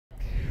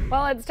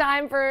Well, it's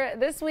time for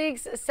this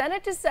week's Send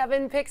It to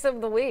 7 Picks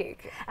of the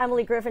Week.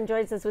 Emily Griffin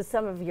joins us with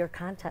some of your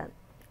content.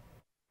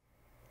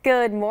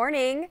 Good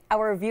morning.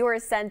 Our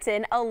viewers sent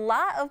in a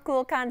lot of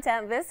cool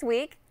content this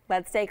week.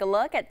 Let's take a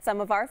look at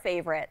some of our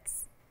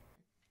favorites.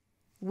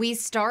 We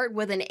start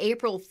with an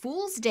April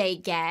Fool's Day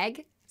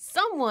gag.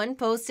 Someone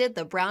posted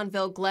the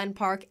Brownville Glen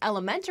Park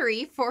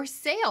Elementary for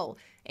sale,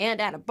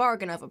 and at a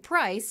bargain of a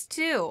price,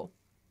 too.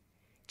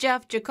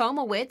 Jeff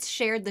Jacomowitz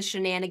shared the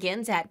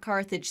shenanigans at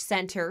Carthage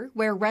Center,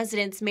 where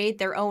residents made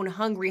their own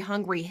Hungry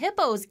Hungry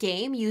Hippos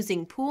game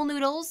using pool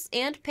noodles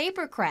and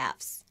paper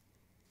crafts.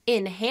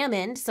 In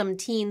Hammond, some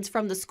teens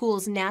from the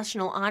school's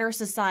National Honor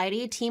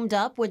Society teamed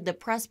up with the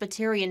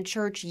Presbyterian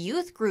Church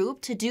Youth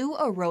Group to do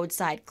a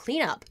roadside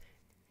cleanup.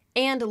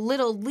 And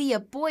little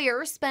Leah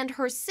Boyer spent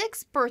her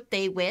 6th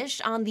birthday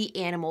wish on the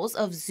animals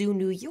of Zoo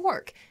New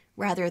York.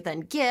 Rather than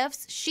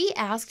gifts, she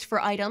asked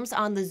for items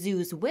on the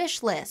zoo's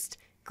wish list.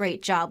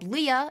 Great job,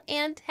 Leah,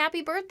 and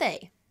happy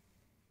birthday!